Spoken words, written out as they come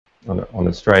on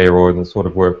Australia or in the sort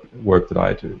of work that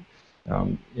I do.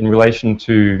 In relation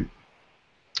to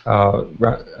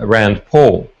Rand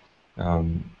Paul,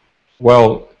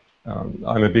 well,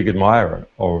 I'm a big admirer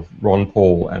of Ron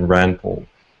Paul and Rand Paul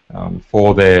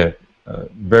for their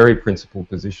very principled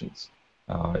positions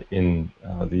in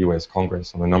the US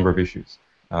Congress on a number of issues.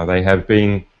 They have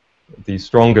been the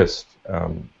strongest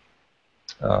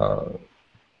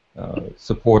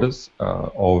supporters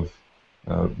of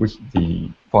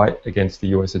the fight against the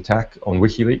US attack on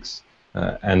WikiLeaks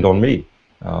and on me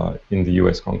in the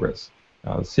US Congress.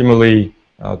 Similarly,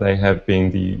 they have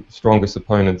been the strongest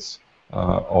opponents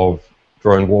of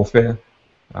drone warfare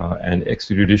and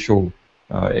extrajudicial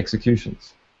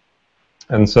executions.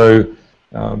 And so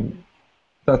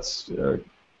that's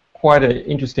quite an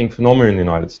interesting phenomenon in the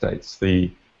United States,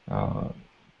 the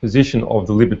position of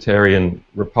the libertarian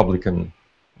Republican,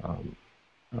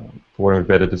 for want of a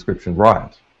better description,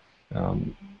 right,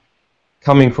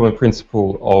 coming from a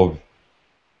principle of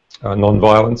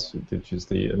nonviolence, which is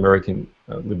the American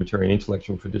libertarian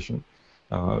intellectual tradition,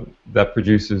 that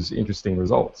produces interesting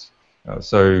results.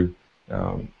 So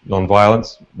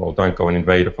nonviolence, well, don't go and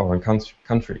invade a foreign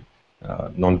country.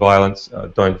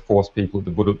 Nonviolence, don't force people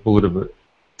to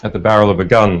at the barrel of a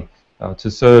gun to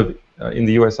serve in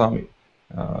the US Army.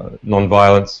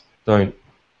 Nonviolence, don't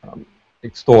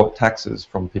extort taxes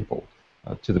from people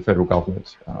to the federal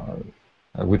government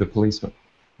with a policeman.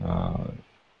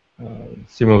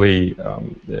 Similarly,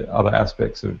 there are other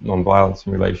aspects of nonviolence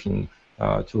in relation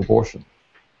to abortion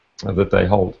that they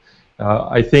hold.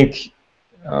 I think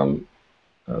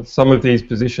some of these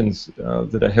positions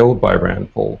that are held by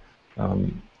Rand Paul,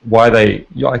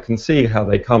 I can see how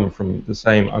they come from the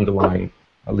same underlying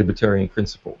libertarian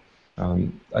principle.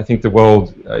 I think the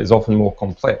world is often more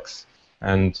complex,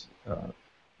 and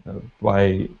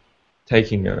by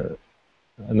taking a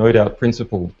no doubt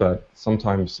principled but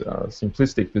sometimes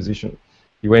simplistic position,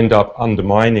 you end up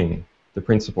undermining the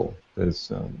principle. There's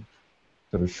sort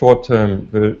of short-term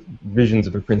visions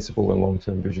of a principle and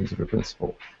long-term visions of a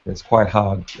principle. It's quite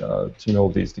hard to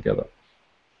meld these together.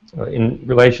 In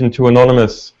relation to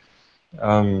Anonymous,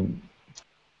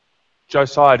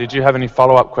 Josiah, did you have any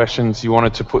follow-up questions you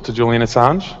wanted to put to Julian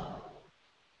Assange?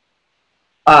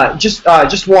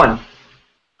 Just one.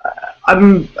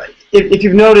 If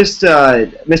you've noticed,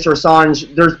 Mr.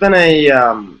 Assange, there's been a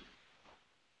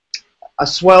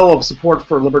swell of support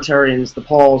for libertarians, the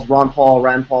Pauls, Ron Paul,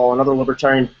 Rand Paul, and other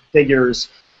libertarian figures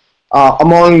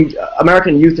among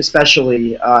American youth,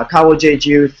 especially college-age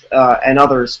youth and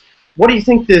others. What do you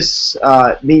think this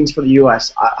means for the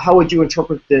U.S.? How would you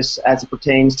interpret this as it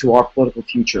pertains to our political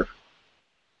future?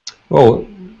 Well,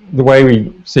 the way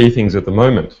we see things at the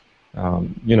moment,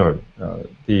 you know,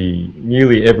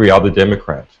 nearly every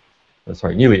Democrat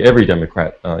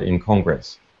in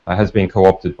Congress has been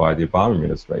co-opted by the Obama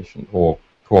administration or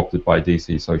co-opted by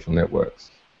DC social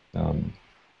networks.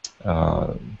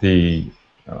 The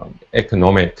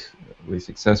economically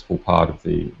successful part of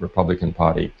the Republican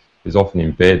Party is often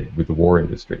in bed with the war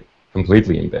industry,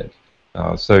 completely in bed.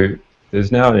 So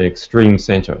there's now an extreme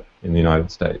center in the United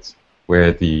States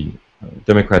where the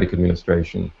Democratic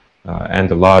administration and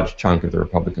a large chunk of the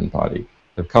Republican Party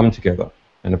have come together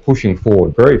and are pushing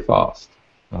forward very fast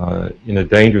in a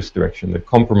dangerous direction that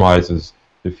compromises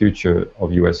the future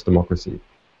of US democracy.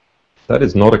 That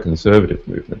is not a conservative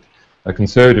movement. A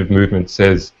conservative movement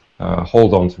says,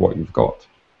 hold on to what you've got.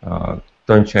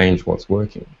 Don't change what's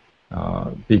working.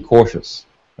 Be cautious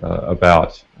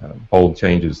about bold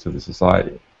changes to the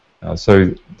society.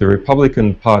 So the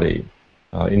Republican Party,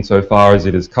 insofar as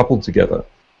it is coupled together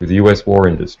with the US war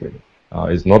industry,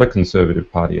 is not a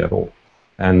conservative party at all.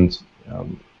 And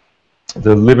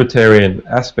the libertarian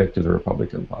aspect of the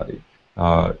Republican Party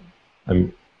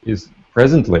is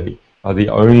presently the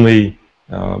only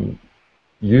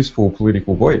useful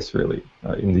political voice, really,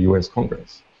 in the US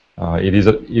Congress.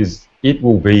 It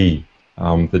will be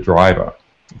the driver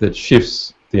that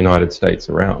shifts the United States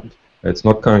around. It's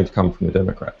not going to come from the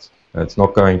Democrats. It's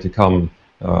not going to come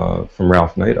from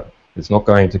Ralph Nader. It's not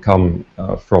going to come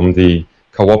from the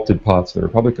co-opted parts of the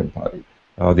Republican Party.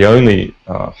 The only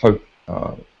hope,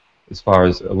 as far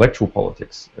as electoral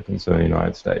politics are concerned in the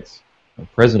United States,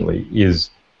 presently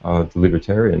is the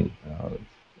libertarian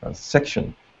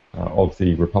section of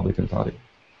the Republican Party.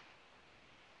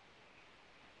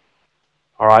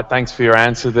 All right, thanks for your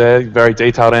answer there. Very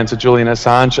detailed answer, Julian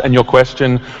Assange. And your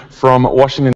question from Washington.